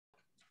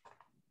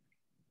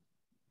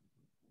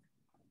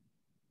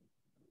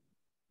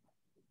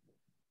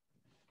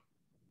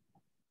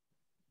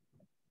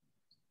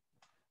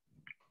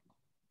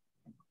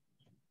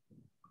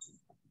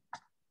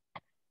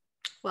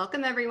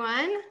Welcome,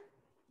 everyone.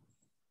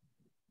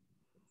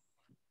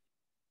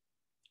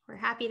 We're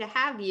happy to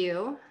have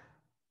you.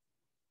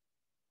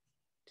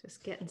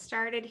 Just getting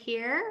started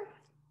here.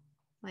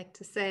 I'd like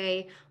to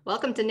say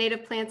welcome to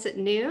Native Plants at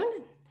Noon.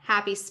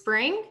 Happy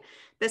spring.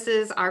 This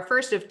is our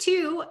first of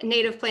two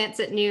Native Plants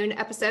at Noon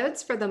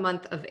episodes for the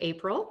month of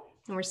April.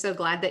 And we're so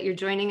glad that you're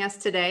joining us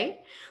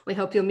today. We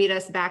hope you'll meet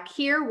us back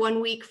here 1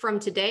 week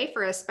from today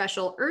for a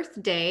special Earth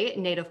Day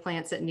Native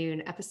Plants at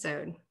Noon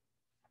episode.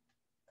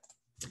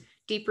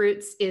 Deep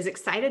Roots is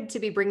excited to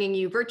be bringing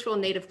you virtual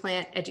native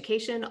plant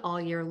education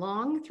all year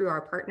long through our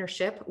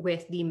partnership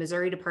with the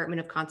Missouri Department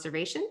of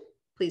Conservation.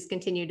 Please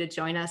continue to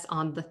join us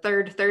on the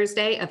third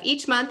Thursday of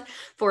each month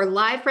for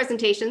live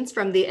presentations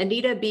from the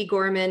Anita B.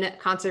 Gorman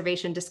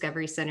Conservation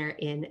Discovery Center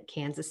in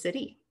Kansas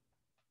City.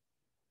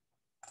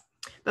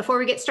 Before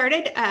we get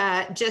started,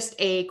 just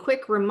a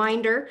quick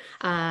reminder,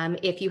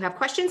 if you have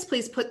questions,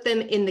 please put them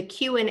in the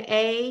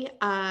Q&A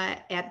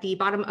at the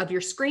bottom of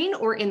your screen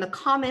or in the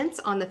comments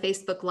on the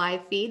Facebook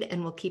Live feed,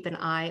 and we'll keep an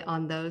eye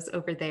on those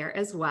over there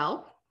as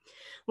well.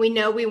 We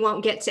know we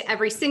won't get to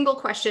every single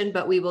question,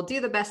 but we will do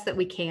the best that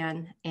we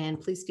can,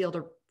 and please feel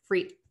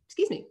free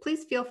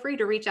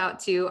to reach out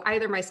to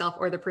either myself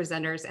or the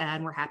presenters,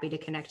 and we're happy to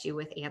connect you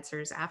with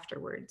answers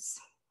afterwards.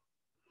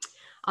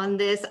 On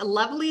this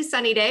lovely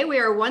sunny day, we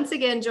are once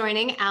again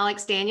joining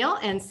Alex Daniel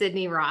and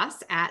Sydney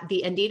Ross at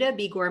the Anita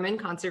B. Gorman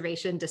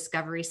Conservation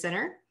Discovery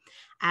Center.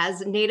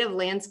 As native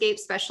landscape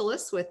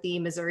specialists with the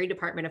Missouri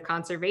Department of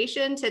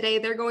Conservation, today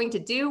they're going to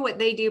do what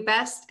they do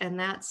best, and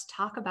that's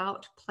talk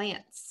about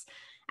plants.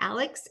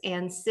 Alex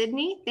and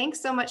Sydney,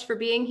 thanks so much for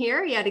being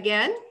here yet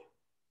again.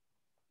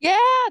 Yeah,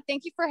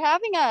 thank you for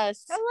having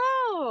us.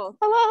 Hello.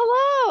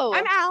 Hello.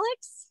 I'm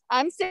Alex.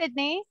 I'm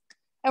Sydney.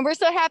 And we're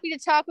so happy to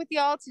talk with you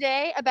all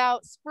today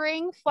about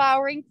spring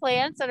flowering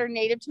plants that are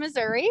native to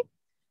Missouri.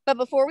 But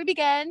before we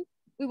begin,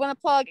 we want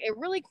to plug a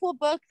really cool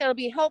book that'll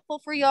be helpful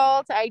for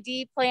y'all to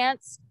ID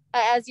plants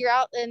as you're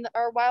out in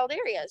our wild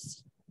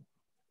areas.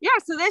 Yeah,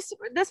 so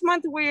this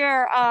month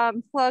we're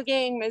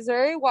plugging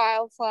Missouri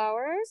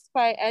Wildflowers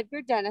by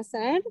Edgar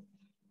Dennison.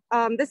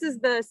 This is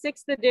the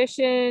 6th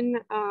edition.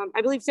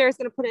 I believe Sarah's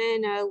going to put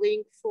in a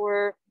link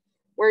for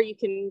where you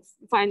can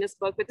find this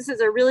book, but this is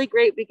a really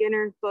great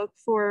beginner book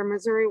for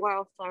Missouri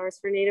wildflowers,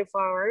 for native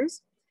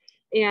flowers.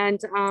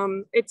 And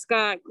it's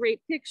got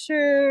great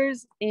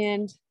pictures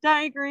and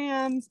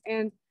diagrams,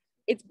 and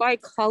it's by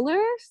color.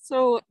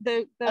 So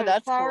the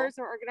flowers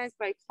are organized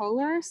by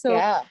color. So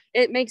yeah,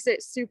 it makes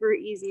it super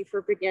easy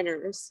for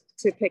beginners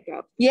to pick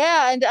up.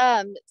 Yeah.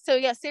 And so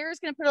yeah, Sarah's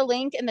going to put a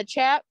link in the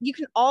chat. You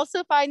can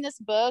also find this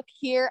book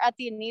here at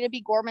the Anita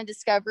B. Gorman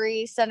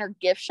Discovery Center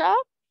gift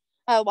shop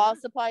while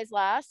supplies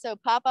last. So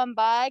pop on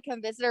by,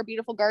 come visit our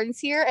beautiful gardens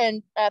here,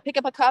 and pick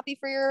up a copy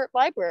for your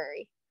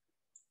library.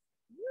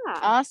 Yeah.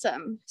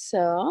 Awesome.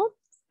 So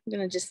I'm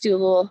going to just do a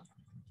little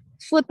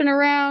flipping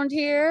around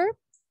here.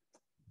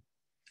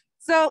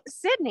 So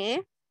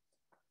Sydney,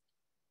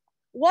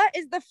 what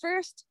is the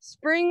first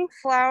spring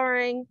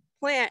flowering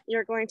plant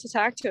you're going to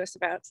talk to us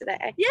about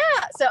today?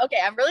 Yeah, so okay,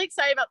 I'm really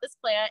excited about this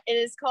plant. It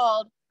is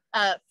called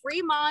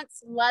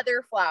Fremont's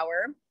leather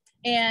flower.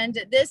 And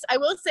this, I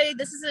will say,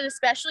 this is an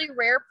especially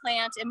rare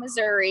plant in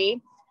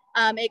Missouri.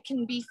 It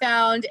can be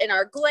found in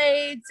our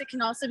glades. It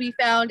can also be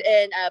found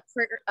in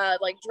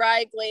like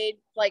dry glade,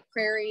 like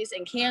prairies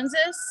in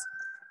Kansas.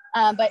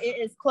 But it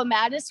is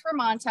Clematis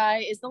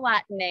fremonti is the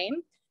Latin name.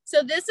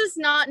 So this is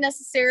not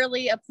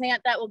necessarily a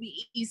plant that will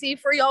be easy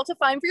for y'all to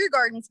find for your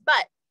gardens,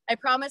 but I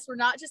promise we're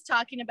not just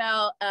talking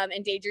about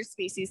endangered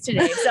species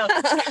today. So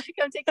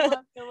come take a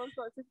look.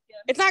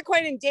 It's not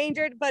quite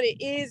endangered, but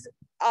it is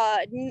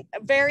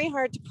very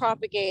hard to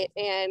propagate.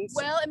 And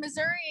well, in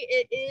Missouri,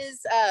 it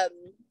is.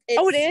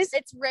 It is.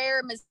 It's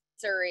rare,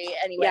 Missouri.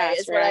 Anyway, yeah,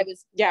 is rare. What I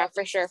was. Yeah,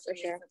 for sure.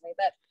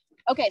 But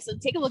okay, so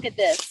take a look at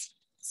this.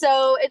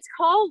 So it's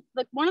called,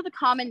 one of the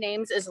common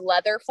names is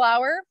leather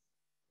flower,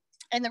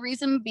 and the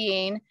reason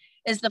being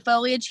is the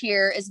foliage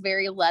here is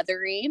very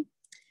leathery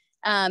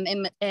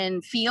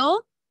in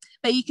feel,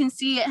 but you can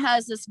see it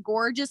has this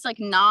gorgeous, like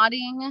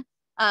nodding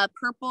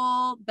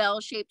purple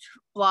bell-shaped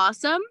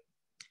blossom.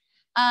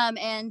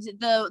 And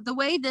the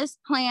way this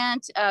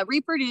plant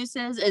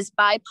reproduces is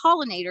by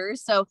pollinators.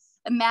 So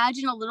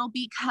imagine a little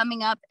bee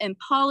coming up and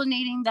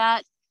pollinating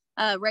that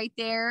right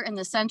there in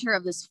the center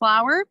of this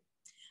flower.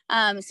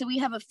 So we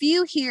have a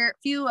few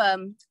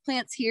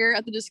plants here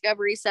at the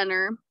Discovery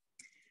Center.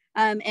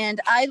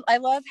 And I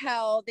love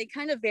how they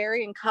kind of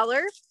vary in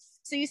color.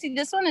 So you see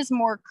this one is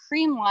more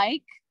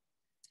cream-like,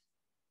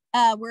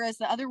 whereas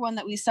the other one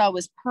that we saw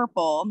was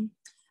purple.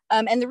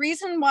 And the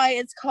reason why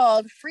it's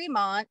called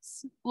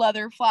Fremont's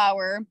leather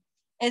flower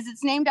is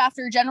it's named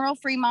after General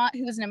Fremont,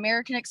 who was an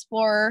American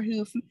explorer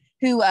who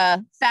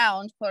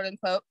found, quote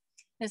unquote,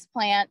 this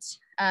plant.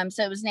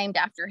 So it was named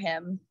after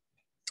him.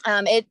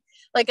 It,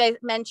 like I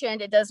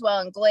mentioned, it does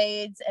well in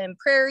glades and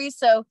prairies.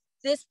 So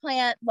this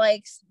plant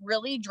likes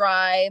really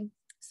dry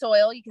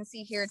soil. You can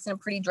see here it's in a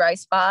pretty dry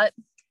spot,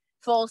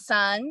 full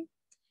sun.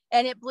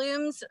 And it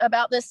blooms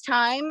about this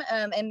time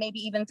and maybe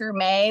even through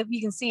May.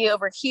 You can see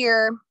over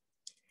here,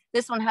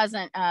 this one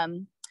hasn't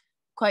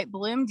quite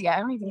bloomed yet. I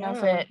don't even know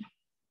if it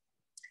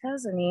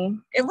has any.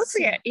 It looks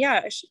like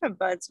it should have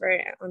buds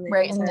right on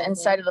the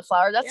inside of the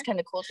flower. That's kind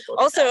of cool.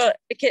 Also,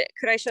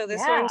 could I show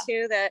this one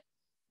too? That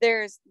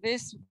there's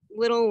this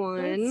little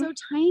one. It's so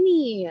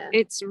tiny.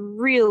 It's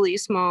really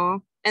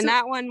small, and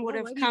that one would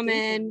have come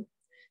in.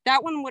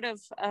 That one would have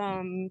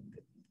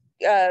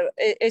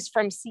is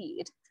from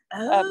seed.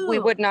 We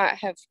would not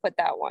have put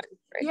that one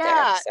right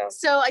there.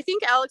 So I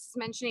think Alex was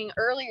mentioning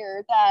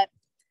earlier that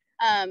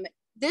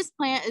this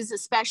plant is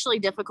especially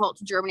difficult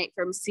to germinate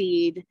from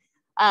seed.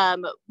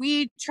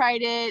 We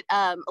tried it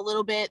a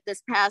little bit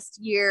this past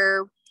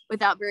year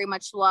without very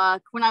much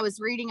luck. When I was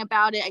reading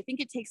about it, I think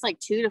it takes like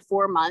 2 to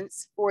 4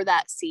 months for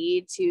that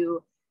seed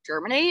to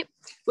germinate,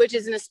 which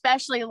is an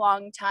especially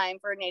long time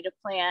for a native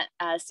plant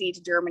seed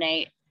to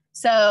germinate.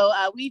 So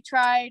we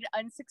tried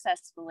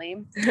unsuccessfully,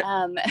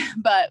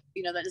 but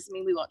that doesn't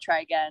mean we won't try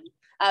again.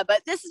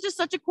 But this is just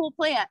such a cool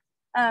plant.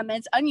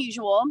 It's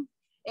unusual.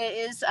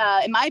 It is,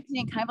 in my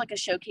opinion, kind of like a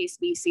showcase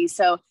species.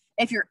 So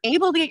if you're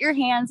able to get your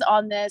hands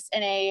on this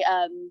in a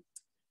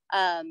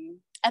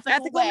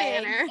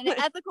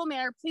ethical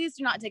manner, please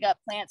do not dig up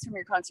plants from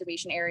your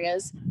conservation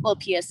areas.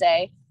 Little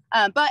PSA.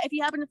 But if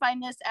you happen to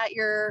find this at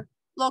your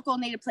local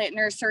native plant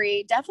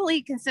nursery,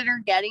 definitely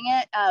consider getting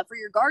it for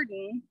your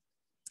garden.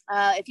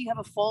 If you have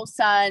a full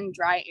sun,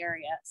 dry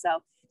area.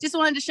 So just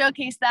wanted to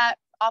showcase that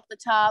off the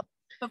top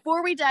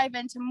before we dive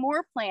into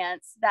more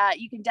plants that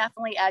you can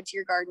definitely add to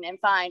your garden and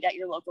find at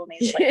your local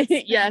native plants.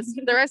 Yes,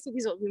 the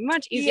recipes will be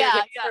much easier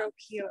to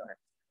procure.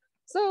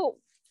 So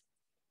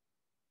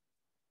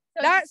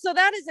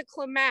that is a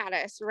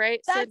clematis, right?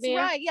 That's Sydney?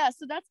 right. Yeah.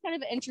 So that's kind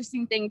of an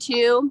interesting thing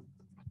too.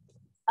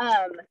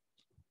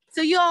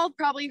 So you all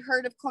probably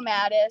heard of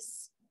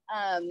clematis.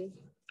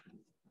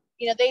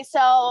 They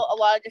sell a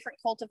lot of different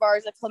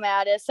cultivars of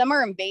clematis. Some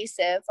are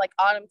invasive, like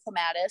autumn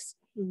clematis,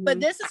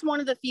 but this is one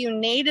of the few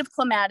native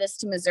clematis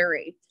to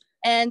Missouri.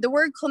 And the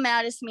word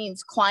clematis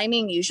means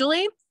climbing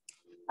usually,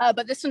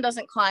 but this one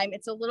doesn't climb.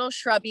 It's a little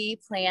shrubby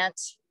plant.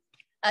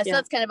 So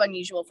that's kind of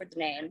unusual for the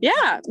name.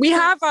 Yeah, we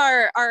have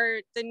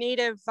the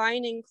native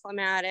vining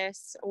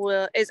clematis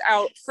is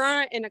out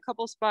front in a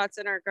couple spots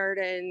in our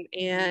garden,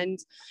 and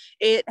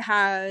it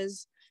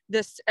has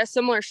a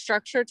similar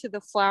structure to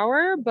the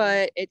flower,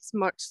 but it's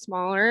much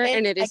smaller,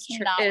 and it is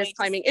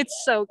climbing.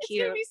 It's so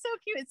cute. It's gonna be so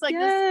cute. It's like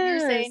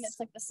this, you're saying it's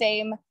like the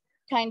same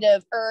kind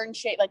of urn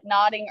shape, like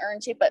nodding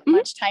urn shape, but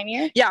much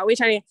tinier. Yeah, way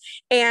tinier.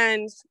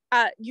 And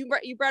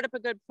you brought up a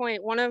good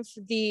point. One of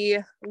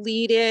the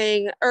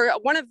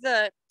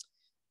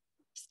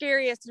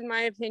scariest, in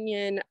my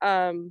opinion,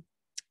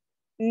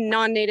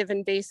 non-native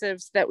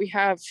invasives that we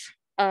have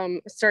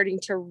starting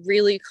to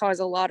really cause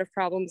a lot of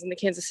problems in the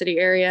Kansas City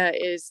area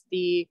is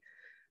the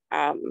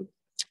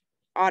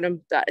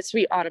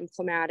sweet autumn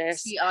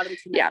clematis.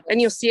 Yeah, and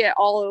you'll see it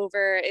all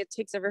over. It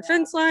takes over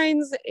fence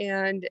lines,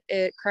 and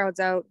it crowds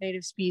out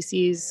native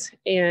species,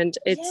 and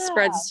it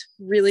spreads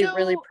really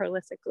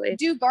prolifically.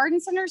 Do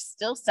garden centers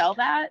still sell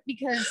that?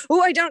 Because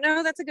I don't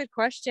know. That's a good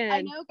question.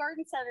 I know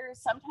garden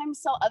centers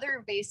sometimes sell other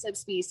invasive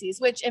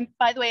species, which, and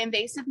by the way,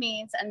 invasive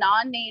means a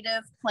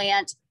non-native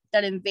plant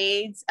that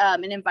invades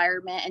an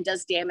environment and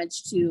does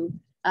damage to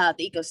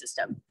the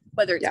ecosystem,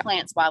 whether it's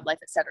plants, wildlife,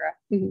 etc.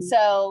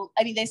 So,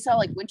 I mean, they sell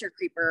like winter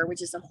creeper,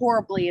 which is a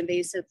horribly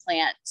invasive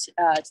plant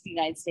to the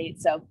United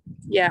States. So,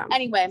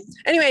 Anyway,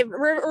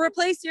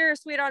 replace your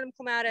sweet autumn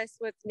clematis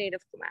with native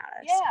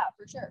clematis. Yeah,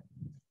 for sure.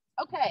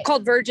 Okay.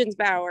 Called Virgin's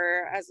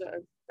Bower as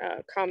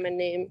a common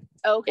name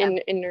in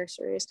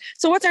nurseries.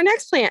 So, what's our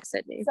next plant,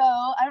 Sydney? So,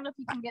 I don't know if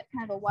you can get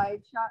kind of a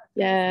wide shot.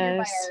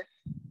 Yes.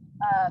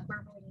 By our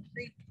gurgling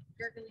creek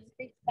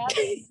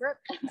brook.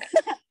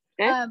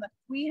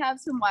 We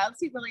have some wild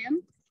sweet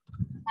William.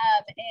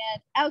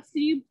 And Alex,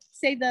 can you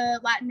say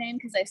the Latin name?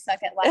 Because I suck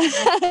at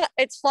Latin.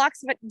 It's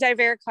Phlox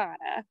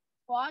divericata.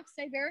 Phlox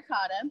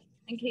divericata.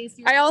 In case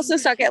I also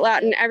suck at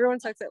Latin. Everyone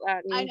sucks at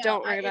Latin.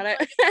 Don't worry about it.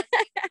 Did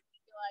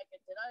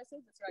I say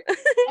this right?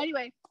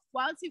 Anyway,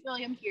 wild sweet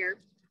William here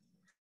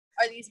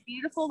are these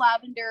beautiful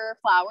lavender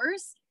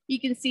flowers. You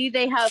can see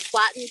they have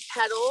flattened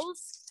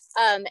petals.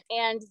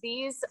 And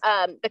these,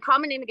 the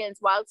common name again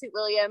is wild sweet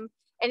William,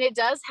 and it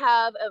does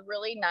have a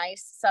really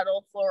nice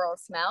subtle floral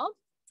smell.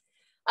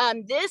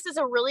 This is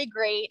a really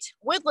great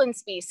woodland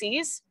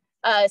species.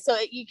 So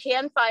you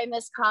can find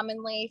this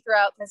commonly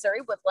throughout Missouri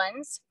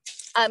woodlands.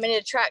 And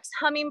it attracts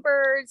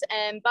hummingbirds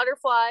and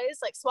butterflies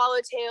like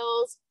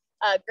swallowtails,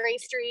 gray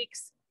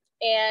streaks,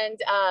 and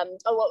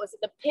what was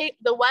it?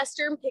 The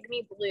Western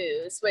pygmy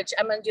blues, which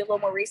I'm going to do a little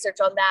more research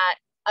on that.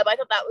 I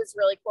thought that was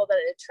really cool that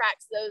it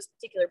attracts those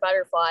particular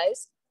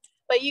butterflies.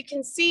 But you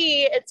can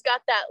see it's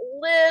got that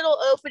little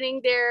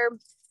opening there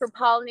for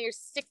pollinators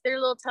to stick their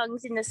little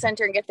tongues in the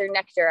center and get their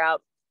nectar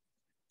out.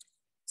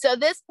 So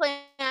this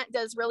plant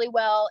does really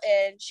well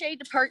in shade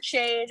to part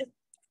shade.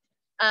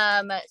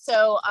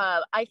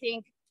 I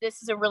think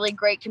this is a really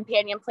great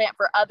companion plant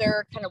for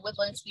other kind of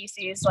woodland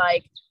species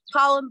like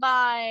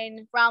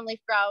columbine, brownleaf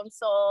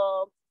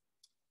groundsel,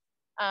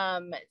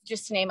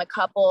 just to name a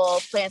couple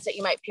plants that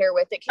you might pair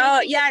with it.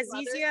 Oh yeah,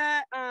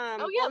 Zizia.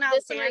 Oh yeah, now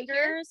this one right here.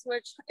 Sanders,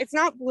 which it's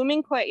not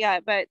blooming quite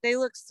yet, but they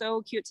look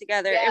so cute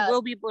together. Yeah. It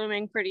will be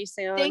blooming pretty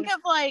soon. Think of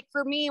like,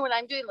 for me, when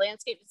I'm doing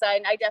landscape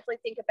design, I definitely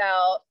think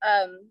about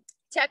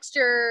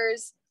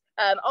textures,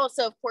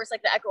 also of course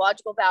like the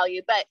ecological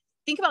value, but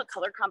think about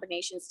color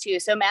combinations too.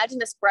 So imagine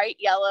this bright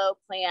yellow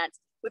plant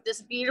with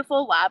this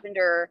beautiful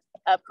lavender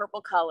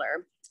purple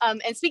color.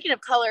 And speaking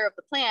of color of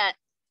the plant,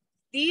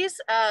 these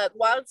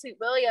wild sweet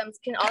williams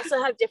can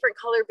also have different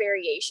color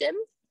variation.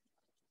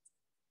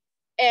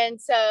 And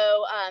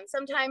so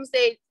sometimes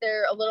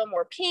they're a little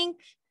more pink.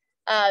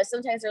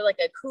 Sometimes they're like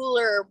a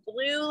cooler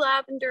blue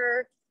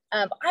lavender.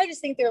 I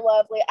just think they're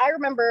lovely. I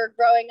remember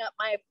growing up,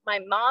 my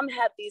mom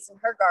had these in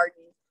her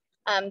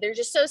garden. They're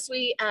just so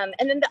sweet. And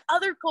then the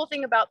other cool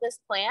thing about this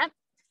plant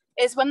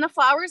is when the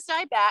flowers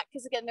die back,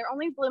 because again, they're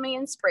only blooming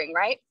in spring,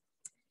 right?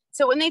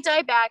 So when they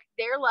die back,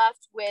 they're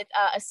left with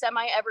a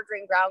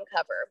semi-evergreen ground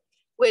cover,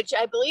 which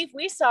I believe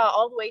we saw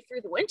all the way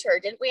through the winter,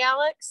 didn't we,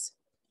 Alex?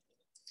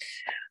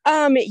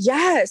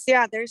 Yes,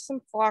 yeah, there's some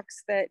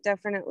phlox that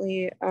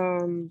definitely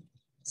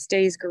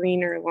stays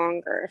greener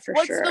longer for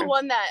sure. What's the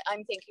one that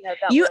I'm thinking of?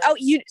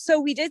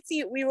 So we did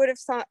see, we would have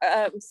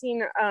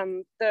seen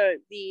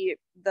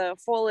the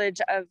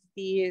foliage of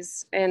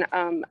these and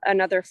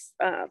another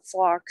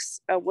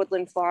phlox,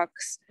 woodland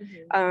phlox.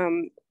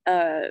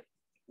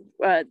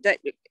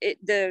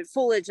 The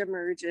foliage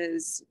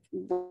emerges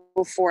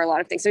before a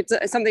lot of things, so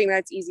it's something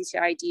that's easy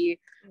to ID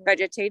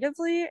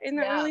vegetatively in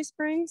the early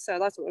spring. So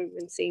that's what we've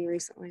been seeing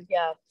recently.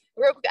 Yeah,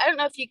 real quick, I don't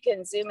know if you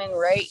can zoom in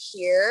right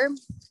here.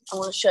 I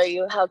want to show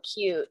you how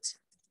cute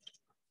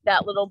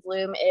that little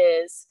bloom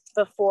is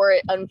before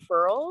it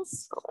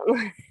unfurls.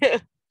 I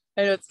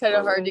know it's kind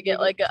of hard to get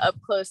like an up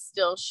close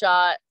still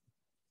shot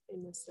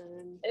in the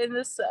sun.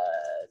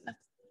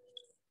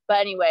 But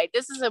anyway,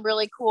 this is a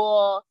really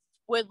cool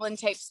woodland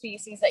type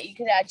species that you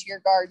could add to your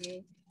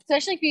garden,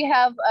 especially if you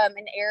have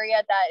an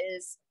area that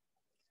is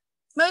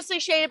mostly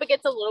shaded but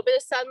gets a little bit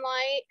of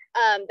sunlight.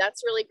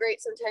 That's really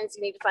great. Sometimes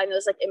you need to find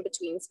those like in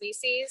between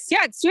species.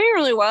 Yeah, it's doing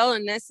really well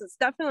in this. It's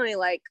definitely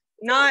like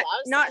not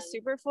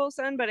super full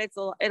sun, but it's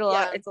a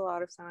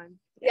lot of sun.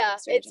 Yeah,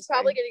 it's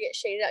probably gonna get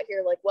shaded out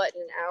here like what,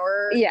 in an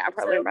hour? Yeah,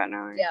 probably about an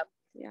hour.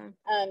 Yeah.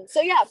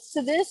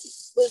 So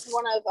this was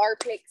one of our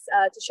picks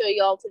to show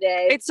you all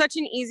today. It's such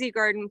an easy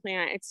garden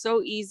plant. It's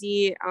so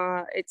easy.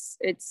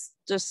 It's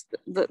just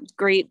the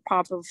great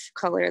pop of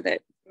color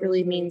that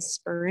really means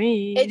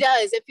spring. It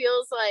does. It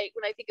feels like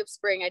when I think of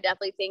spring, I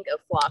definitely think of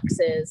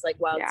phloxes, like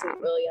wild sweet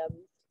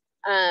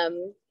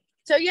william.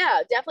 So yeah,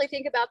 definitely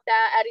think about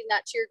that, adding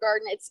that to your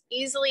garden. It's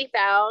easily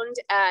found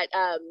at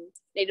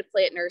native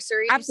plant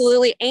nurseries.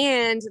 Absolutely.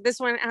 And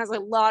this one has a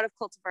lot of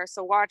cultivars,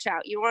 so watch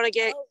out. You want to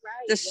get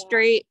the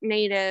straight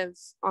native.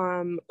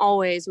 We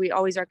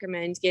always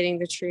recommend getting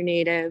the true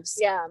natives.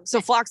 Yeah.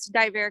 So Phlox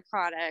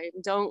divericata.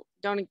 Don't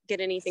get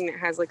anything that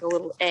has like a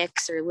little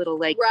X or little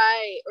like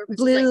or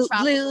blue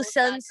like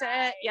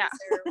sunset. Yeah.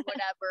 Or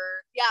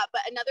whatever.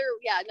 But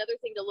another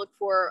thing to look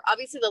for.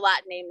 Obviously, the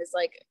Latin name is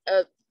like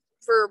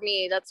for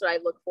me, that's what I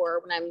look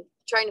for when I'm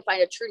trying to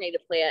find a true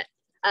native plant.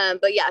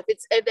 But yeah, if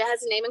it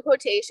has a name in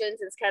quotations,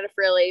 it's kind of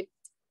frilly,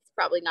 it's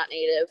probably not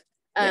native.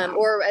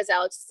 Or as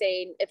Alex is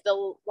saying, if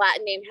the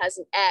Latin name has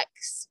an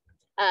X,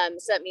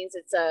 so that means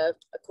it's a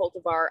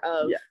cultivar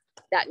of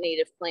that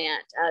native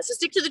plant. So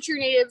stick to the true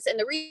natives. And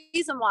the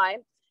reason why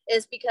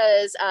is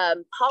because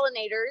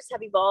pollinators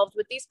have evolved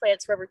with these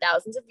plants for over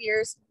thousands of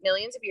years,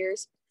 millions of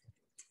years.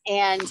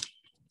 And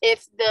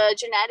if the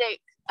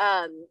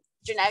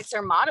genetics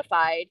are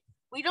modified,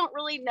 we don't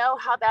really know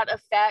how that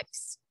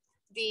affects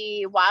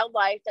the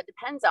wildlife that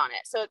depends on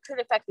it. So it could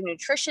affect the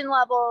nutrition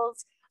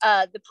levels.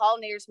 The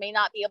pollinators may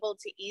not be able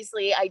to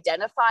easily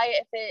identify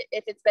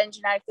if it's been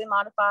genetically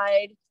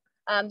modified.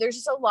 There's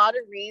just a lot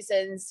of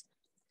reasons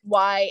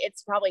why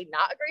it's probably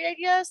not a great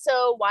idea.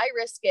 So why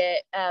risk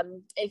it?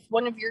 If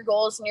one of your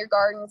goals in your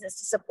gardens is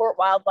to support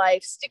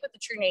wildlife, stick with the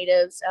true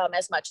natives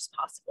as much as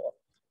possible.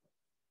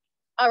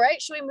 All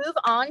right, should we move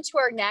on to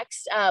our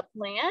next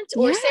plant?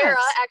 Or Sarah,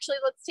 actually,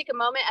 let's take a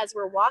moment as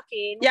we're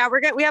walking. Yeah,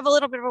 we have a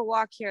little bit of a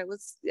walk here.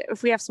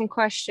 If we have some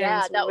questions.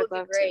 Yeah, that would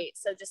be great.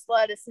 So just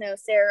let us know,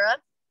 Sarah.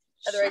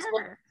 Otherwise,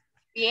 we'll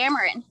be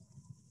yammering.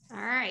 All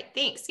right,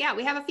 thanks. Yeah,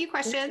 we have a few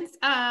questions.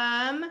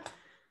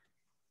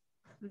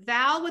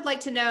 Val would like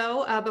to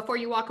know, before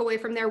you walk away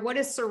from there, what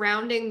is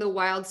surrounding the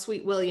wild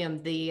sweet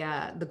william,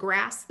 the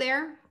grass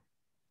there?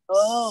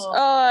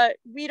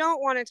 We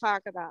don't want to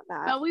talk about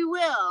that. But we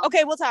will.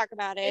 Okay, we'll talk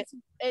about it.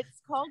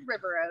 It's called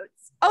river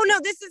oats. Oh no,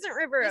 this isn't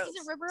river oats. This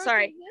isn't river oats.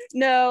 Sorry.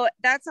 No,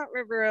 that's not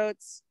river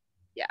oats.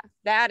 Yeah,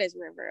 that is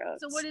river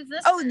oats. So what is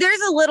this? Oh,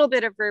 there's a little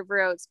bit of river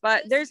oats,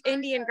 but there's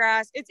Indian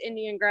grass. It's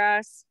Indian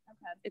grass.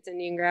 Okay. It's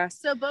Indian grass.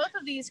 So both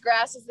of these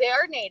grasses, they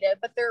are native,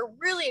 but they're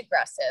really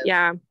aggressive.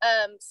 Yeah.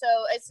 So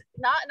it's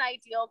not an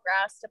ideal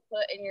grass to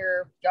put in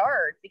your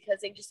yard because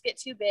they just get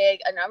too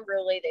big and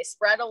unruly. They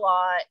spread a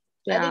lot.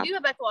 Yeah. And they do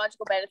have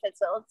ecological benefits,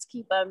 but let's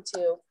keep them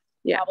to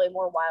probably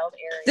more wild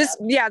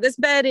area. This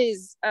bed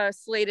is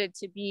slated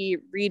to be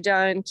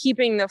redone,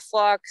 keeping the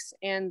phlox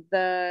and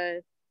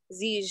the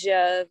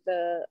Zizia,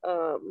 the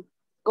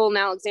golden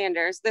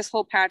Alexanders. This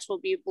whole patch will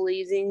be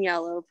blazing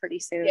yellow pretty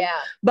soon.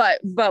 Yeah.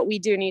 But we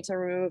do need to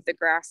remove the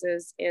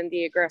grasses and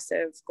the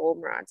aggressive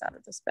goldenrods out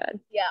of this bed.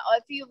 Yeah.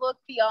 If you look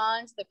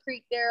beyond the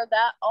creek there,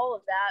 all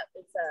of that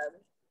is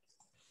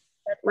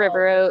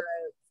river oat.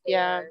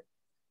 Yeah.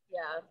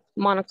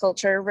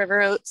 Monoculture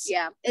river oats.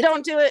 Yeah.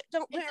 Don't do it.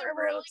 Don't plant It's a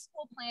river really oats.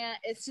 cool plant.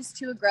 It's just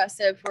too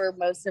aggressive for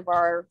most of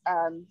our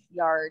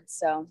yards.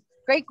 So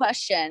great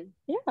question.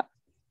 Yeah.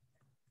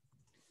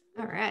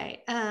 All right.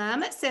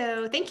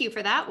 So thank you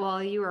for that.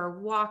 While you are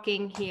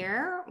walking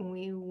here,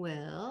 we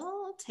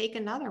will take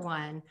another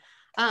one.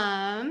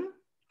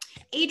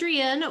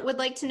 Adrian would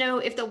like to know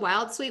if the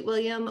wild Sweet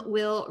William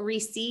will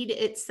reseed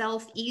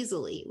itself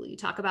easily. Will you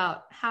talk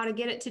about how to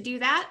get it to do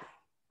that?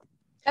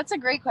 That's a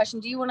great question.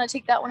 Do you want to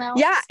take that one out?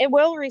 Yeah, it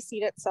will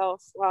reseed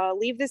itself.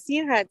 Leave the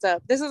seed heads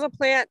up. This is a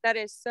plant that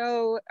is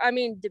so,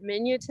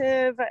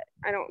 diminutive.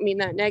 I don't mean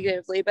that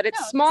negatively, but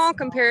it's small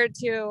compared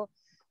to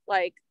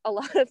like a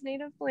lot of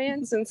native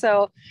plants. And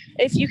so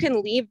if you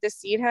can leave the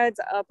seed heads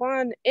up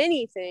on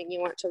anything you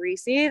want to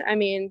reseed,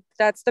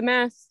 that's the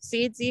math.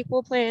 Seeds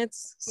equal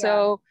plants. Yeah.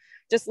 So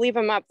just leave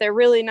them up. They're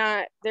really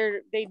not,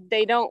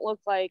 they don't look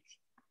like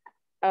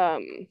a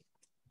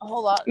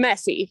whole lot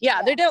messy.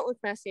 Yeah, they don't look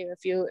messy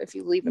if you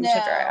leave them to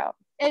dry out.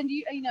 And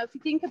if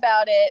you think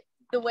about it,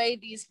 the way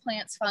these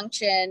plants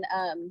function,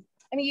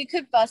 you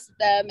could fuss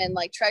them and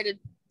like try to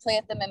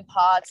plant them in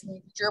pots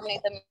and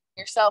germinate them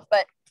yourself,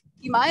 but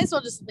you might as well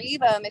just leave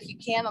them if you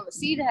can on the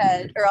seed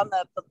head or on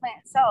the plant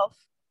itself,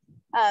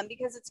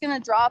 because it's going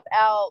to drop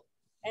out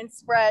and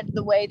spread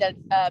the way that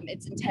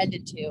it's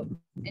intended to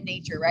in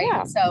nature, right?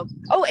 Yeah. So,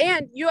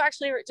 and you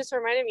actually just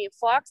reminded me,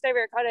 Phlox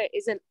divericata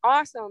is an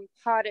awesome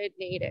potted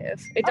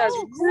native. It does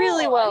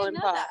really well in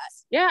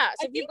pots. Yeah,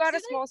 so if you've got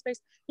a small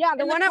space. Yeah,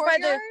 the one out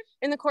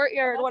in the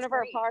courtyard, one of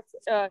our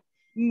pots,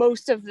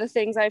 most of the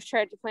things I've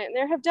tried to plant in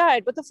there have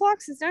died, but the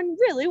phlox has done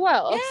really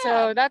well. Yeah.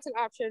 So that's an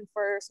option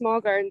for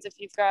small gardens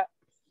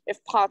if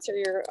pots are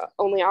your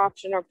only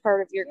option or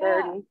part of your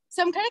garden.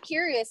 So I'm kind of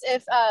curious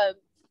if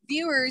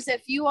viewers,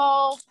 if you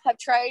all have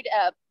tried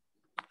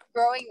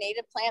growing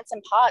native plants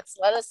in pots,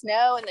 let us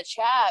know in the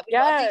chat. We'd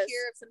love to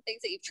hear of some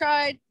things that you've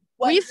tried.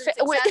 What's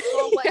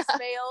successful, what's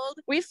failed.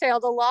 We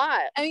failed a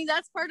lot.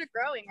 That's part of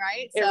growing,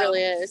 right? It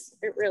really is.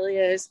 It really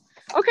is.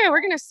 Okay,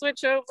 we're going to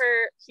switch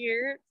over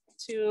here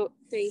to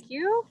thank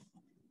you.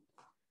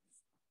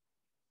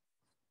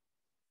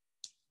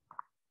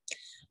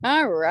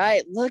 All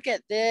right, look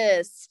at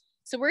this.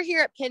 So we're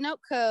here at Pin Oak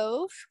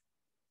Cove.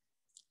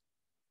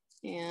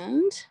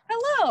 And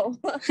hello.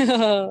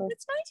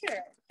 It's my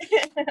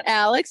turn.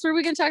 Alex, what are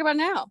we going to talk about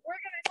now? We're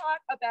going to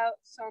talk about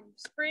some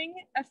spring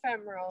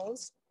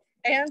ephemerals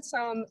and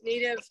some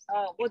native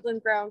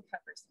woodland ground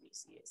pepper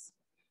species.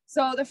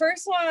 So the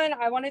first one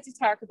I wanted to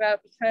talk about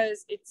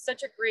because it's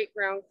such a great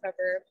ground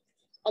pepper,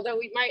 although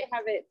we might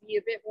have it be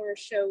a bit more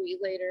showy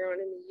later on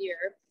in the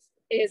year,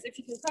 is if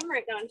you can come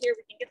right down here,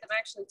 we can get them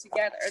actually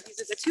together. These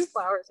are the two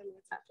flowers I'm going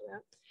to talk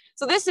about.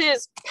 So this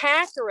is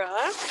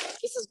Pachyra.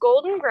 This is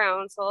golden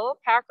groundsel,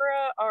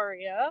 Pachyra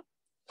aurea.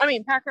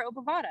 Pachyra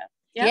obovata.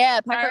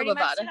 Yeah, Pachyra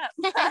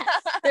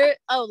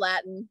obovata.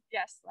 Latin.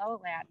 Yes,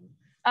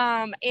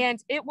 Latin.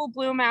 And it will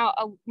bloom out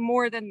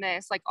more than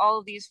this. Like all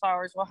of these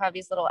flowers will have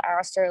these little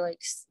aster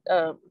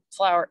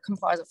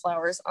composite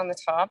flowers on the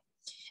top.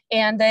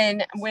 And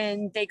then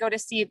when they go to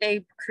seed,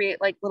 they create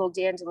like little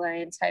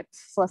dandelion type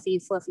fluffy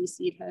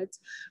seed heads.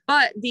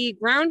 But the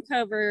ground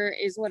cover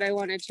is what I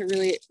wanted to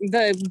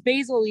the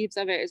basal leaves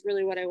of it is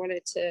really what I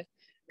wanted to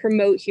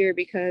promote here,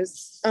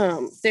 because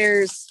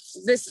there's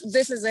this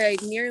is a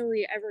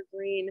nearly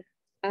evergreen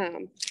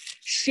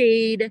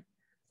shade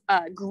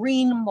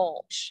green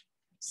mulch.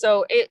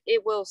 So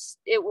it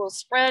will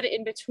spread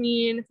in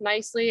between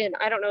nicely. And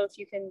I don't know if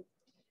you can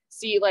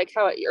see like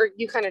how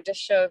you kind of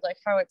just showed like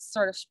how it's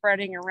sort of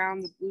spreading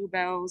around the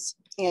bluebells.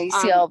 Yeah, you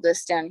see all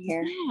this down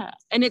here. Yeah,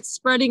 and it's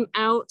spreading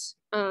out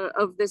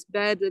of this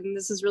bed, and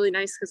this is really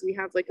nice because we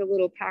have like a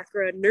little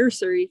Pachyra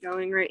nursery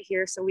going right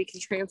here, so we can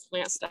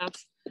transplant stuff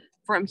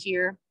from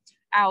here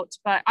out.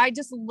 But I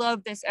just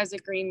love this as a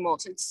green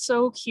mulch. It's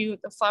so cute.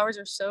 The flowers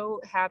are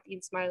so happy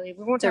and smiley.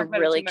 We won't talk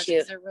about really it too much cute.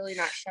 because they're really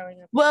not showing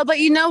up. Well, but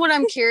you know what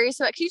I'm curious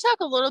about? Can you talk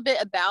a little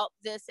bit about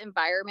this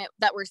environment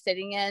that we're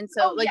sitting in?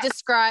 So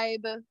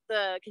describe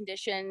the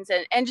conditions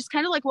and just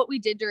kind of like what we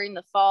did during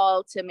the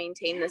fall to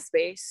maintain the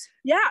space.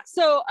 Yeah,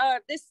 so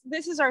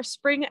this is our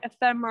spring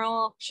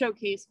ephemeral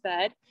showcase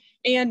bed.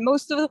 And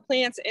most of the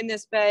plants in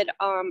this bed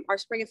are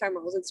spring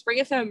ephemerals. And spring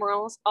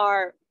ephemerals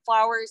are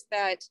flowers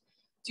that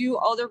do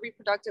all their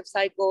reproductive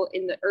cycle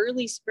in the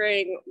early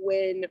spring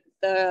when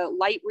the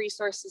light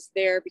resource is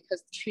there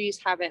because the trees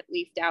haven't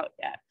leafed out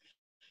yet.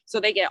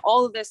 So they get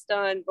all of this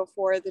done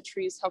before the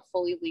trees have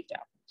fully leafed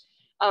out.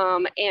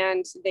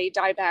 And they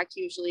die back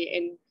usually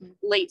in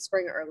late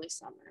spring or early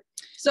summer.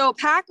 So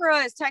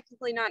Pachyra is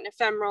technically not an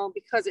ephemeral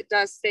because it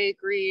does stay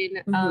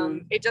green.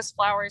 It just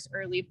flowers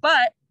early,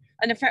 but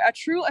a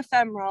true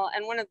ephemeral,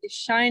 and one of the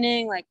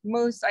shining, like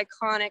most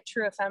iconic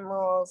true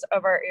ephemerals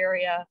of our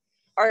area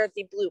are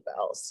the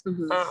bluebells.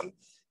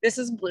 This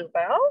is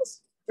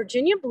bluebells,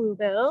 Virginia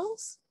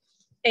bluebells,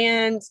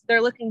 and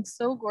they're looking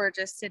so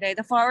gorgeous today.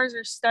 The flowers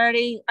are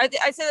starting. I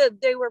said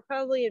that they were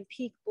probably in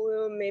peak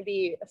bloom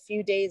maybe a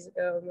few days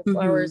ago, and the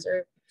flowers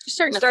are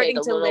starting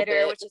to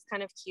litter, which is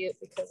kind of cute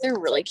because they're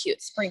really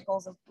cute.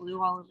 Sprinkles of blue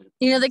all over the place.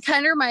 You know, they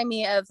kind of remind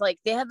me of like,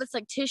 they have this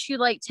like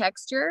tissue-like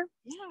texture.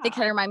 Yeah. They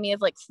kind of remind me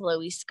of like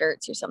flowy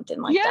skirts or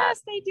something like that.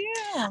 Yes, they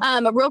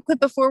do. Real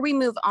quick before we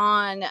move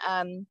on,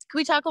 can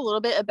we talk a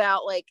little bit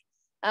about like,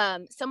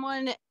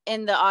 someone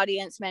in the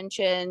audience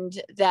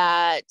mentioned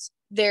that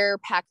their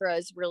Pacra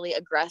is really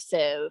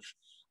aggressive.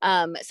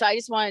 So I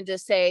just wanted to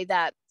say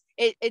that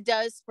it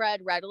does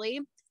spread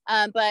readily.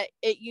 But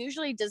it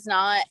usually does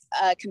not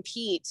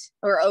compete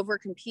or over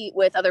compete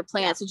with other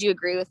plants. Would you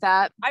agree with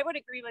that? I would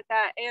agree with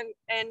that.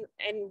 And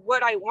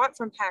what I want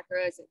from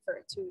Pacra is for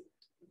it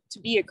to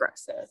be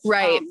aggressive.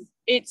 Right.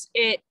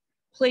 It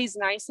plays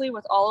nicely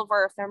with all of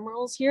our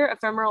ephemerals here.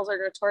 Ephemerals are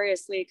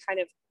notoriously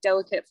kind of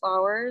delicate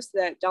flowers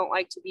that don't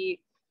like to be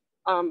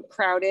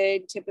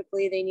crowded.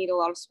 Typically, they need a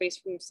lot of space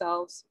for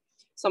themselves.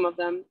 Some of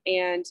them,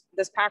 and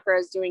this Pacra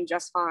is doing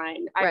just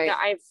fine. Right.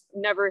 I've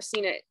never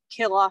seen it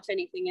kill off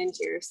anything in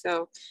here,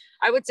 so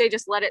I would say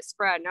just let it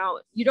spread. Now,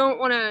 you don't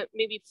want to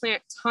maybe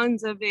plant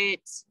tons of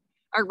it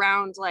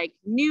around like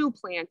new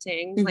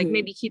plantings, like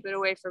maybe keep it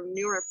away from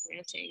newer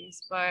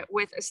plantings, but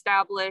with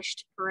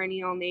established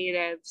perennial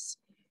natives,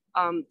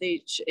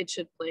 it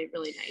should play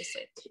really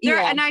nicely.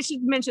 And I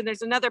should mention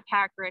there's another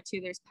Pacra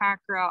too. There's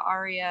Pacra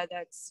Aria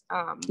that's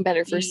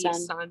better for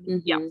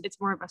sun. Yeah, it's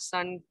more of a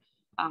sun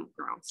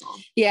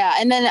groundsel. Yeah,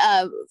 and then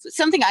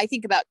something I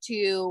think about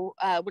too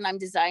when I'm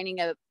designing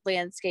a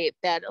landscape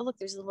bed. Oh, look,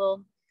 there's a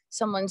little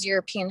someone's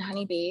European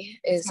honeybee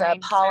is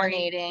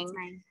pollinating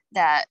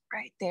that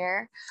right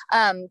there.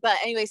 But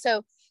anyway,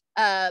 so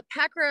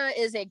Pacra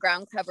is a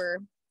ground cover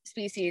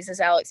species, as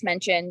Alex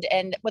mentioned,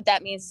 and what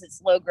that means is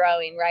it's low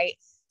growing, right?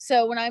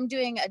 So when I'm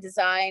doing a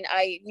design,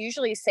 I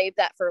usually save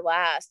that for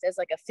last as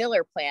like a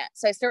filler plant.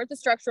 So I start with the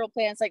structural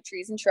plants like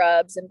trees and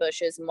shrubs and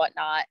bushes and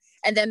whatnot,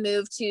 and then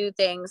move to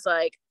things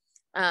like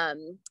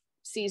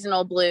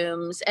seasonal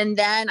blooms. And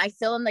then I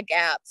fill in the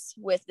gaps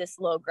with this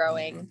low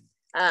growing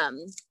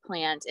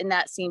plant. And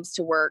that seems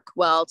to work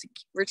well to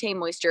retain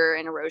moisture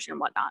and erosion and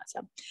whatnot.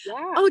 So,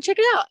 oh, check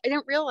it out. I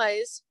didn't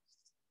realize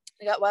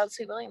we got Wild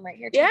Sweet William right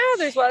here too. Yeah,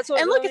 there's Wild Sweet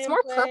William. And look, it's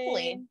more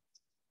purpley.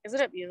 Isn't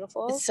it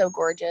beautiful? It's so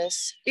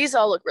gorgeous. These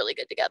all look really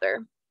good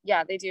together.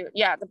 Yeah, they do.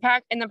 Yeah, the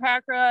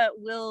Pacra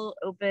will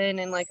open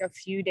in like a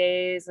few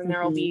days, and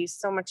there will be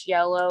so much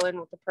yellow, and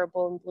with the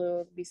purple and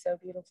blue, it'll be so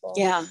beautiful.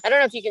 Yeah. I don't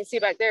know if you can see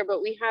back there,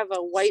 but we have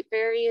a white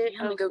variant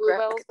of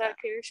bluebells back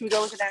here. Should we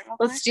go look at that real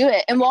quick? Let's do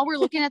it. And while we're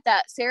looking at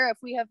that, Sarah, if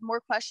we have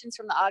more questions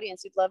from the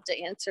audience, we'd love to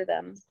answer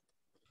them.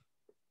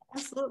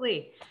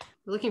 Absolutely.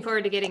 We're looking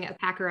forward to getting a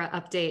Pacra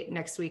update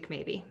next week,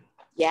 maybe.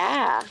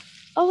 Yeah.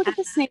 Oh, look at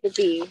this native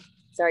bee.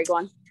 Sorry, go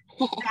on.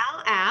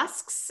 Val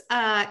asks,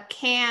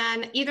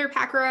 can either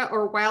Pacra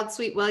or Wild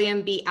Sweet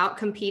William be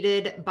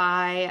outcompeted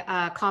by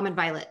common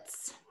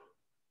violets?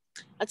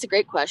 That's a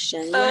great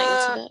question. You want to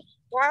answer that?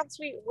 Wild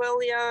Sweet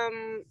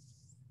William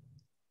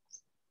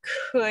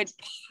could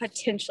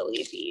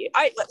potentially be.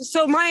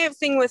 So my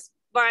thing with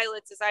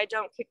violets is I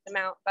don't kick them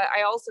out, but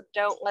I also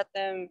don't let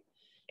them,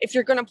 if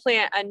you're going to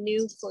plant a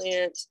new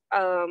plant,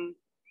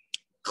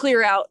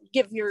 clear out,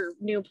 give your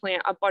new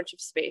plant a bunch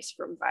of space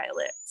from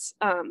violets.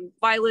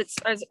 Violets,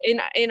 as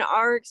in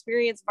our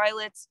experience,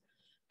 violets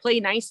play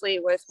nicely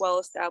with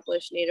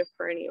well-established native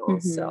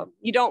perennials. So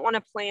you don't want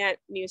to plant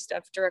new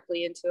stuff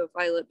directly into a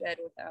violet bed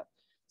without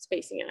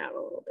spacing it out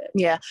a little bit.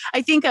 Yeah,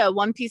 I think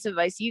one piece of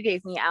advice you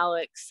gave me,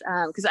 Alex,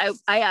 because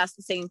I asked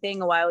the same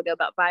thing a while ago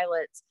about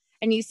violets,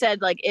 and you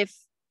said like if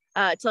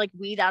to like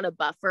weed out a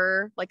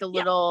buffer, like a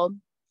little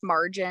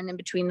margin in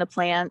between the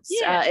plants,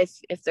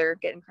 if they're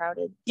getting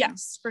crowded.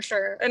 Yes, for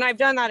sure. And I've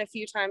done that a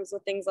few times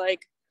with things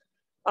like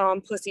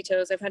pussy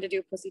toes. I've had to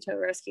do pussy toe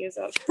rescues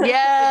of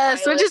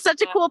yes, which is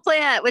such a cool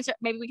plant, which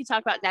maybe we can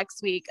talk about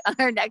next week on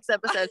our next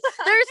episode.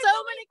 There's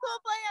so many cool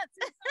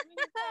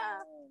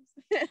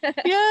plants.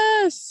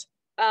 Yes.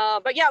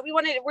 But yeah,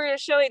 we're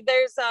showing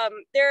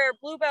there are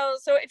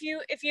bluebells. So if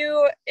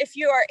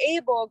you are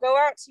able, go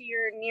out to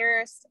your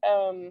nearest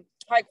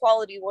high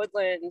quality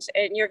woodland,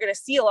 and you're going to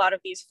see a lot of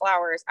these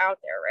flowers out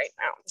there right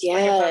now.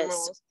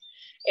 Yes.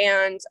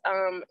 And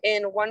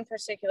in one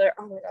particular,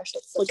 oh my gosh,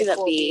 that's look at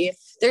that bee.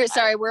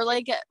 Sorry, we're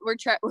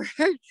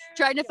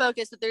trying to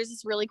focus, but there's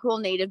this really cool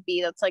native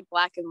bee that's like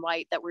black and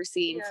white that we're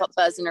seeing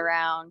buzzing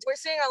around. We're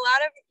seeing a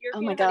lot of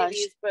European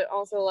honeybees, but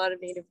also a lot of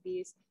native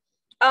bees.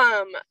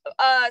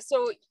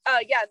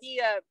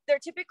 They're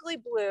typically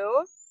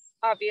blue,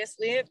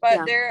 obviously,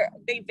 but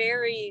they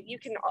vary. You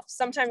can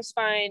sometimes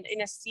find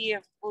in a sea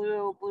of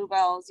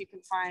bluebells, you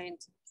can find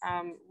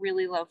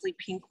really lovely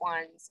pink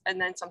ones, and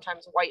then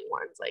sometimes white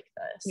ones like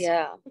this.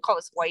 Yeah, we call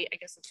this white. I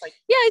guess it's like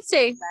I'd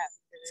say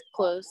it's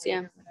close.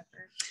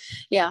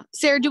 Yeah.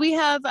 Sarah, do we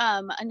have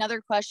another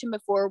question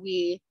before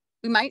we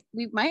we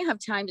might have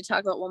time to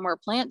talk about one more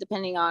plant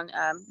depending on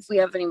if we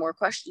have any more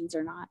questions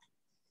or not.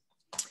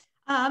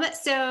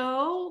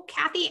 So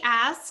Kathy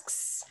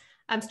asks,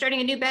 I'm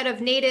starting a new bed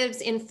of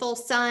natives in full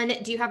sun.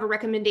 Do you have a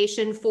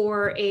recommendation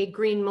for a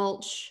green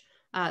mulch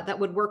that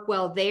would work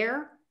well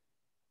there?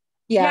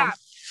 Yeah.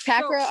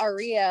 Pacra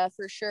aurea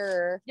for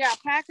sure. Yeah,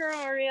 Pacra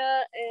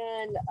aurea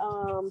and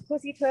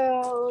pussy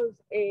toes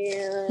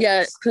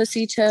and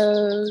pussy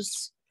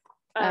toes.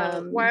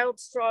 Wild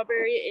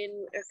strawberry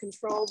in a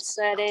controlled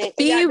setting.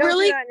 Be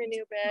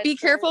Be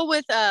careful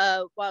with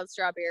wild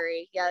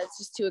strawberry. Yeah, it's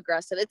just too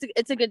aggressive.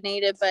 It's a good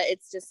native, but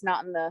it's just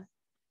not in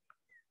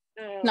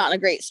a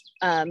great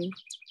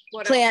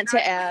plant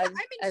to add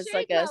as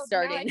like a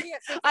starting.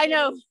 I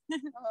know.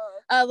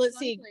 Let's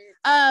see.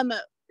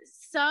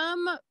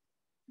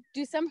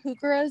 Do some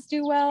heucheras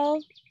do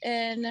well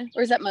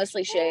or is that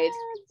mostly shade?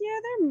 Yeah,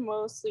 they're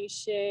mostly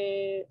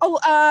shade.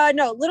 Oh,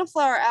 no, little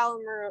flower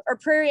alum or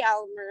prairie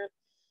alum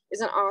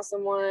is an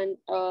awesome one.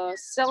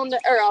 Cylinder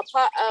or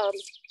columbine.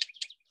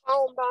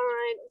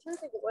 I'm trying to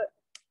think of what.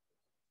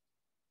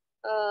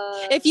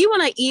 If you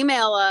want to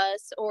email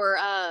us or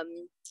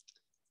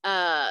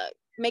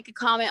make a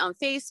comment on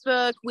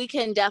Facebook, we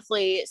can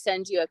definitely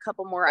send you a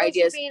couple more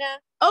ideas. Verbena.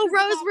 Oh,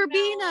 Rose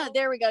Verbena.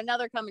 There we go. Now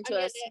they're coming to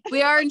us.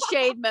 We are in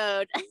shade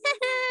mode.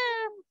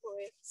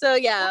 So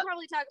yeah. We'll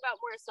probably talk about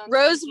more sun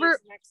Rose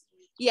next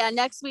week. Yeah,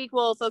 next week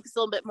we'll focus a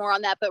little bit more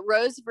on that. But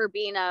Rose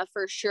Verbena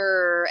for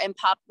sure, and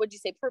what'd you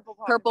say?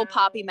 Purple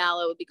poppy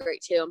mallow would be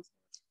great too.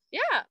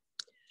 Yeah.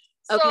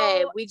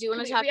 Okay, So, we do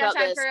want to talk about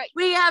this.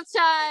 We have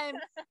time.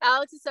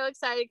 Alex is so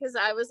excited because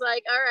I was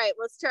like, all right,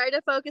 let's try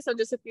to focus on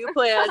just a few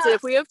plants. And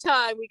if we have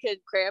time, we could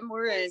cram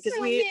more in because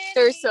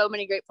there's so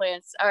many great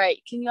plants. All right,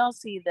 can y'all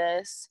see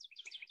this?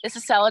 This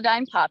is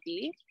Celandine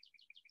poppy.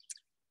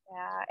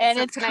 Yeah. And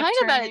it's kind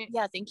of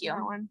thank you.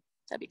 That one.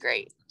 That'd be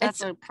great.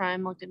 That's a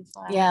prime looking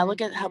flower. Yeah,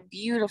 look at how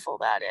beautiful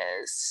that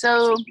is.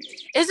 So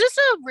is this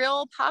a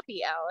real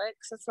poppy,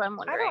 Alex? That's what I'm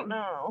wondering. I don't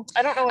know.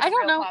 I don't know what I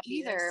don't know poppy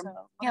either. Is,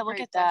 so yeah, look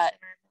at that.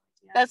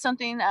 That's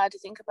something to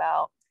think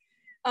about.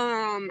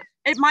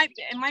 It might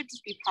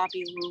just be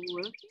poppy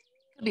looking.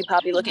 Could be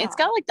poppy looking. It's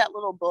got like that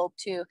little bulb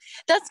too.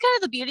 That's kind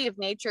of the beauty of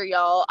nature,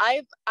 y'all.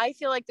 I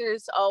feel like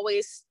there's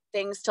always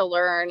things to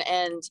learn,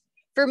 and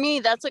for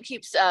me, that's what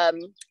keeps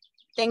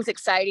things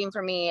exciting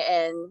for me.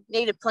 And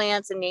native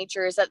plants and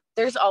nature is that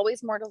there's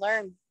always more to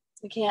learn.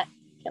 We can't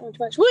learn too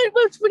much. What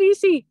do you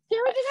see?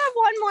 Here, we can have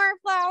one more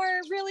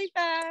flower really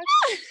fast.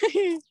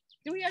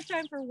 Do we have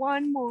time for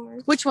one more?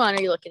 Which one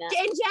are you looking at?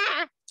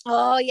 Ginger.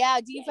 Oh yeah.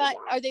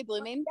 Are they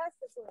blooming?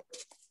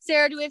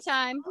 Sarah, do we have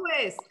time?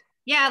 Always.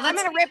 Yeah, I'm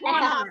gonna rip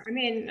one off. I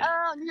mean,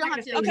 you don't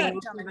have to. Okay.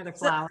 Another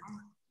flower.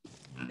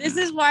 This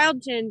is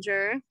wild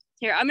ginger.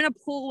 Here, I'm gonna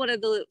pull one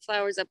of the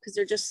flowers up because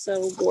they're just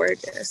so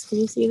gorgeous. Can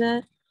you see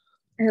that?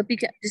 I hope you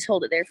can just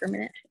hold it there for a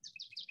minute.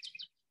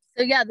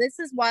 So yeah, this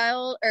is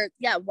wild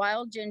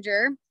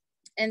ginger,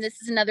 and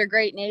this is another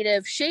great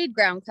native shade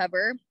ground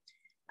cover.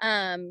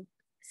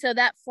 So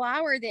that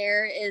flower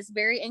there is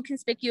very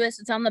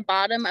inconspicuous. It's on the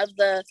bottom of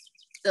the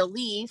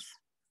leaf.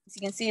 As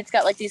you can see, it's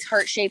got like these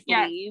heart-shaped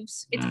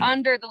leaves. It's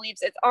under the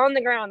leaves. It's on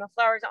the ground. The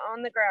flowers are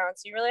on the ground,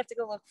 so you really have to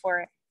go look for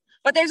it.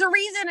 But there's a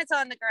reason it's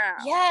on the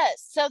ground.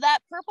 Yes. So that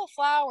purple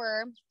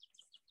flower,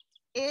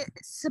 it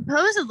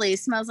supposedly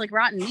smells like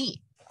rotten meat.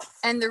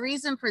 And the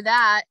reason for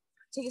that,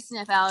 take a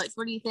sniff, Alex.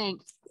 What do you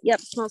think? Yep,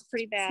 smells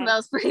pretty bad.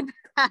 Smells pretty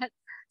bad.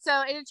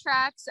 So it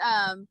attracts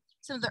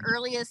some of the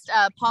earliest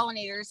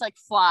pollinators, like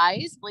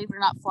flies. Believe it or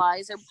not,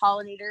 flies are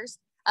pollinators.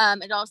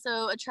 It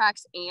also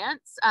attracts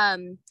ants.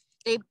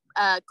 They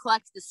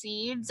collect the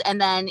seeds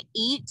and then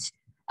eat.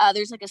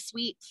 There's like a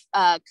sweet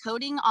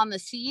coating on the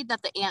seed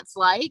that the ants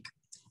like.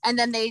 And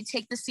then they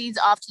take the seeds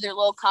off to their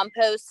little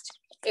compost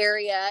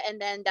area. And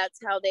then that's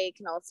how they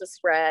can also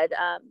spread.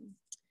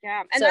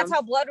 Yeah, and that's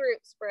how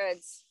bloodroot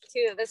spreads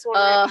too. This one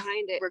right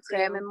behind it. We're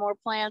cramming more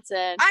plants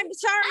in. I'm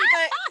sorry,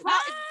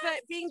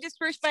 but being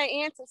dispersed by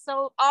ants is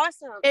so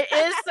awesome. It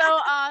is so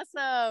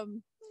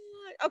awesome.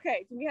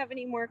 Okay, do we have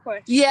any more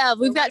questions? Yeah,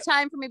 we've got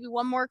time for maybe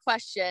one more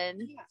question.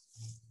 Yeah.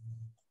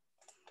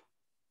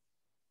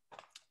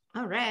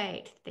 All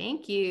right,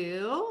 thank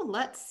you.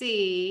 Let's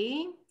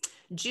see.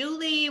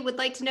 Julie would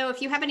like to know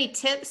if you have any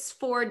tips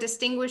for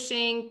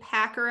distinguishing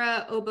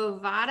Pacra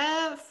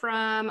obovata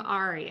from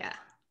Aurea.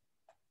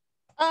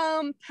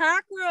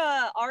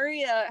 Pacra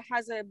aurea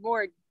has a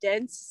more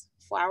dense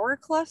flower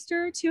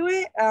cluster to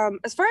it.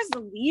 As far as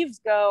the leaves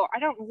go, I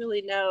don't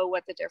really know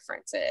what the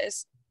difference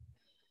is.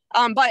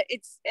 But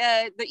it's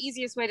the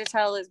easiest way to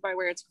tell is by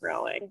where it's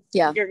growing.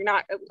 Yeah.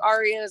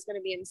 Aurea is going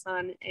to be in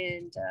sun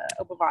and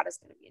obovata is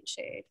going to be in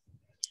shade.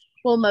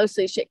 Well,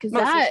 mostly shade, because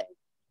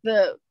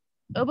the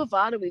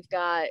obovata we've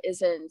got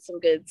is in some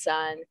good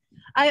sun.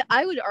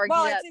 I would argue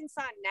it's in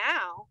sun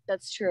now.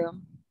 That's true.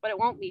 But it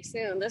won't be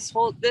soon. This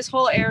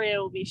whole area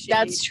will be shade.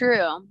 That's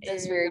true.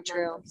 That's very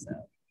true. So.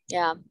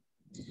 Yeah.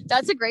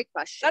 That's a great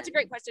question. That's a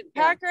great question.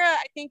 Yeah. Pacra,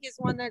 I think, is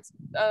one that's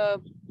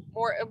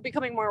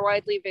becoming more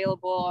widely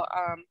available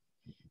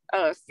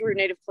through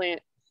native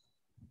plant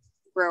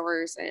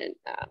growers and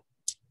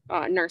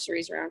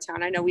nurseries around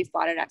town. I know we've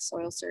bought it at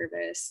Soil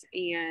Service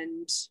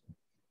and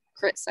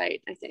Crit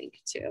Site, I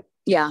think, too.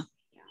 Yeah.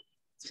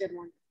 It's a good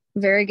one.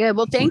 Very good.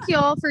 Well, thank you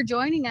all for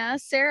joining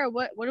us. Sarah,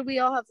 what do we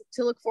all have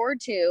to look forward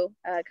to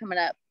coming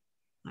up?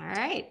 All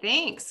right,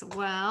 thanks.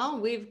 Well,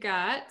 we've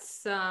got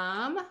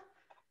some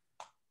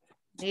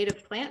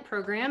native plant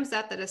programs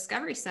at the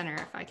Discovery Center.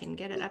 If I can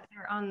get it up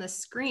there on the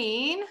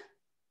screen.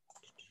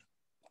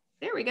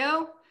 There we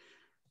go.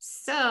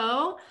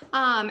 So,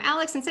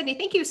 Alex and Sydney,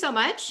 thank you so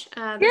much.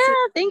 Thank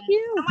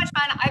you. So much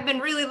fun. I've been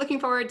really looking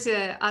forward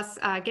to us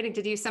getting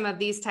to do some of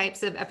these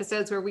types of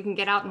episodes where we can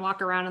get out and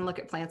walk around and look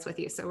at plants with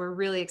you. So we're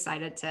really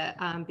excited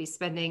to be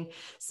spending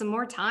some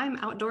more time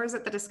outdoors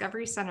at the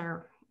Discovery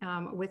Center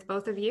with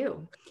both of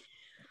you.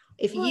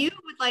 If you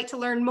would like to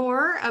learn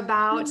more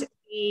about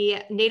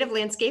the native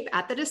landscape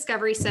at the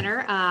Discovery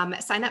Center,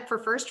 sign up for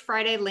First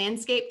Friday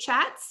Landscape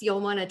Chats.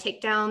 You'll want to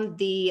take down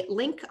the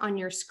link on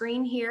your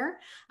screen here.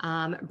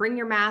 Bring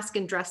your mask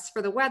and dress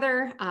for the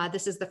weather.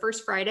 This is the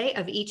first Friday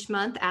of each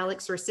month.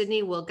 Alex or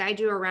Sydney will guide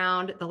you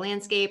around the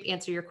landscape,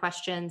 answer your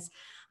questions.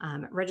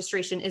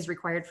 Registration is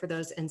required for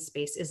those and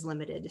space is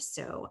limited.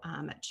 So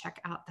check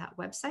out that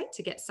website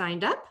to get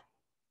signed up.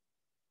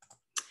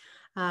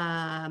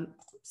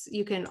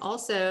 You can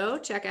also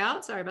check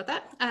out, sorry about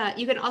that.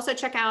 You can also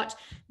check out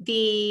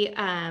the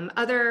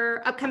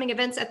other upcoming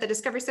events at the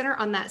Discovery Center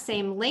on that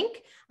same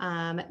link.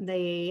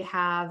 They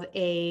have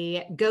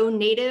a Go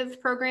Native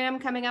program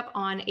coming up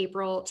on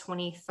April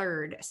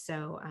 23rd.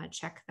 So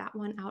check that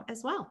one out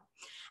as well.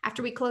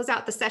 After we close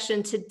out the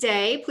session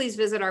today, please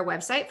visit our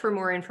website for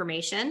more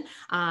information.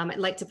 I'd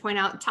like to point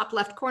out the top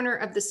left corner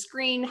of the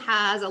screen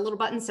has a little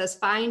button that says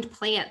Find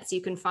Plants.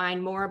 You can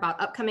find more about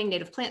upcoming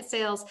native plant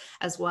sales,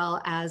 as well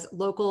as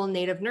local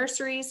native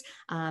nurseries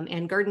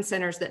and garden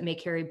centers that may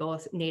carry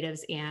both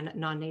natives and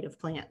non-native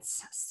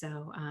plants.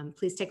 So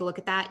please take a look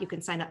at that. You can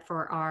sign up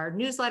for our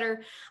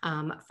newsletter,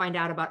 find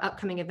out about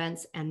upcoming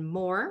events and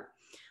more.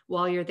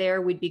 While you're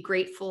there, we'd be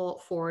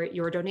grateful for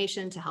your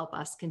donation to help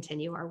us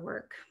continue our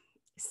work.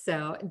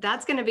 So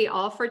that's going to be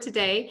all for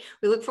today.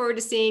 We look forward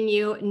to seeing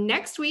you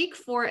next week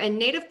for a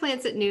Native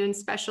Plants at Noon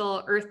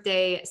special Earth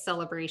Day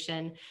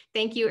celebration.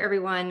 Thank you,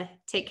 everyone.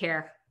 Take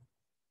care.